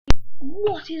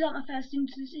What is up, my fellow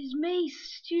students? This is me,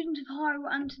 Student of Hyrule,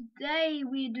 and today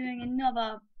we're doing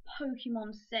another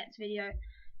Pokemon sets video.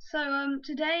 So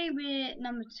today we're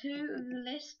number 2 of the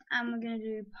list, and we're gonna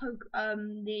do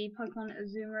the Pokemon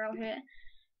Azumarill here,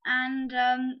 and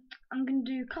I'm gonna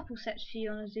do a couple sets for you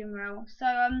on Azumarill.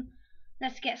 So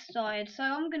let's get started. So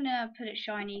I'm gonna put it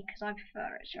shiny because I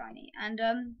prefer it shiny, and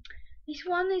this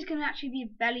one is gonna actually be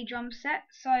a belly drum set.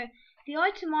 So the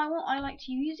item I like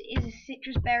to use is a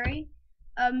citrus berry.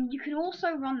 You can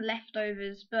also run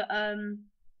leftovers, but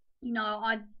you know,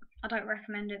 I don't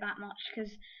recommend it that much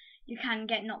because you can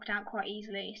get knocked out quite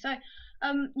easily. So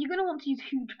you're gonna want to use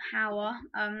huge power.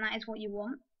 That is what you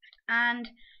want. And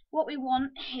what we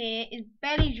want here is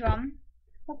belly drum.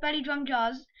 What belly drum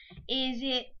does is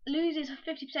it loses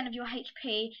 50% of your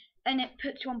HP and it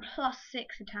puts you on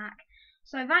 +6 attack.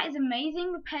 So that is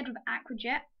amazing paired with Aqua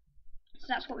Jet. So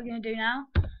that's what we're going to do now.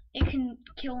 It can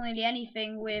kill nearly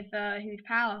anything with huge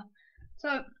power.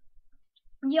 So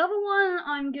the other one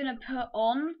I'm going to put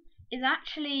on is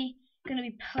actually going to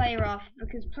be Play Rough,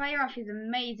 because Play Rough is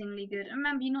amazingly good. And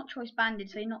remember, you're not choice banded,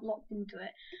 so you're not locked into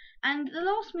it. And the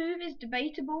last move is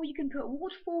debatable. You can put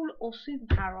Waterfall or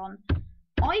Superpower on.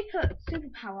 I put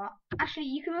Superpower. Actually,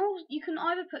 you can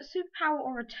either put Superpower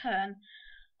or Return.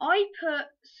 I put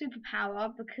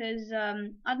Superpower because,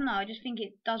 I don't know, I just think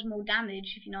it does more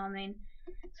damage, if you know what I mean.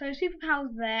 So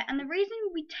Superpower's there, and the reason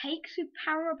we take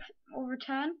Superpower or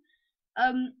Return,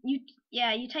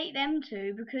 you take them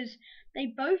two because they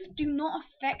both do not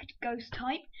affect Ghost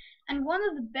type, and one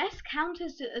of the best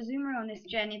counters to Azumarill on this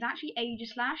gen is actually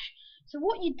Aegislash. So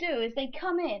what you do is they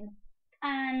come in,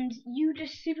 and you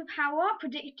just Superpower,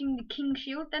 predicting the King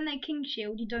Shield, then they King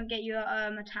Shield, you don't get your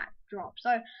attack drop.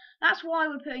 So that's why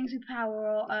we're putting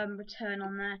Superpower or Return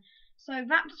on there. So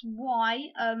that's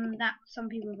why that some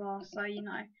people have asked, so you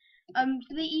know.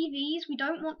 For the EVs, we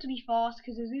don't want to be fast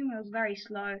because Azumarill is very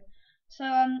slow. So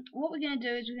what we're going to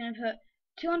do is we're going to put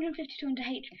 252 into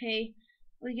HP,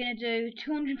 we're going to do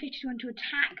 252 into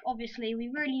attack. Obviously, we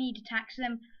really need attack, so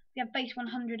then we have base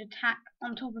 100 attack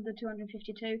on top of the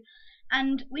 252.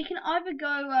 And we can either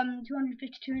go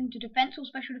 252 into defense or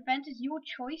special defense. It's your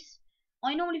choice.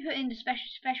 I normally put in the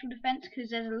special defense because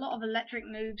there's a lot of electric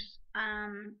moves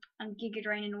and Giga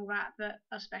Drain and all that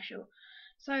are special.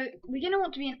 So we're going to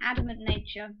want to be an adamant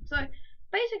nature. So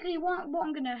basically what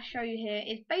I'm going to show you here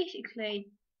is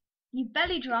basically you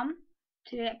belly drum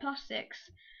to get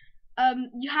 +6.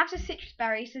 You have the citrus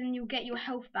berry, so then you'll get your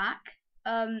health back.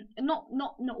 Not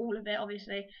all of it,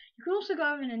 obviously. You can also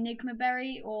go with an Enigma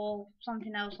berry or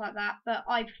something else like that, but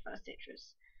I prefer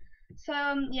citrus. So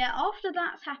yeah, after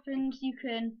that's happened, you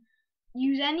can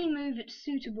use any move that's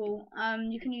suitable.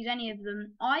 You can use any of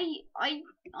them. I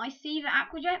see that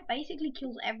Aqua Jet basically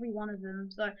kills every one of them.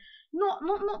 So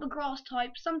not the grass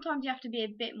type. Sometimes you have to be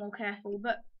a bit more careful,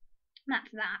 but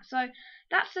that's that. So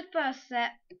that's the first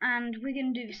set, and we're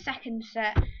gonna do the second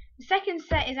set. The second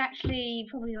set is actually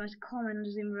probably the most common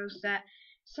Azumarill set.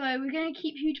 So we're going to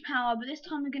keep huge power, but this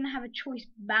time we're going to have a choice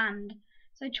band.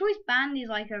 So choice band is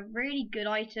like a really good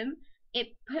item.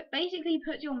 It basically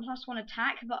puts you on +1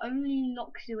 attack, but only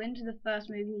locks you into the first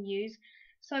move you use.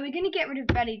 So we're going to get rid of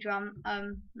belly drum.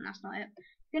 That's not it.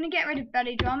 We're going to get rid of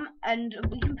belly drum, and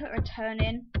we can put return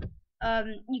in.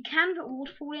 You can put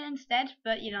waterfall in instead,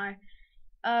 but you know.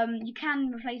 You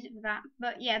can replace it with that,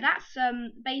 but yeah, that's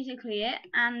basically it.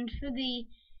 And for the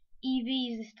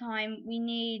EVs this time, we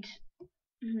need.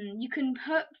 You can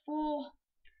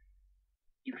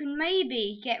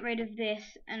maybe get rid of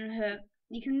this and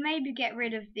you can maybe get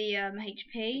rid of the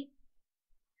HP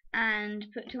and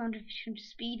put 200 into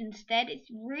speed instead.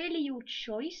 It's really your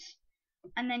choice.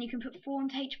 And then you can put 4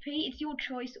 into HP. It's your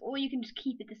choice, or you can just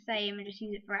keep it the same and just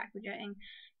use it for Aqua Jetting.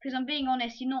 Because I'm being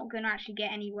honest, you're not going to actually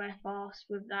get anywhere fast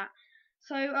with that.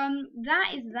 So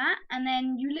that is that, and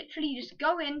then you literally just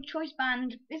go in, choice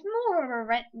band. It's more of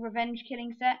a revenge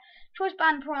killing set. Choice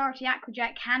band priority Aqua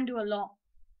Jet can do a lot,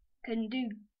 can do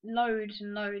loads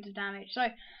and loads of damage. So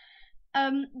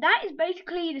that is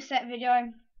basically the set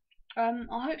video.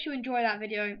 I hope you enjoy that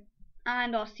video,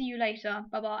 and I'll see you later.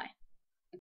 Bye bye.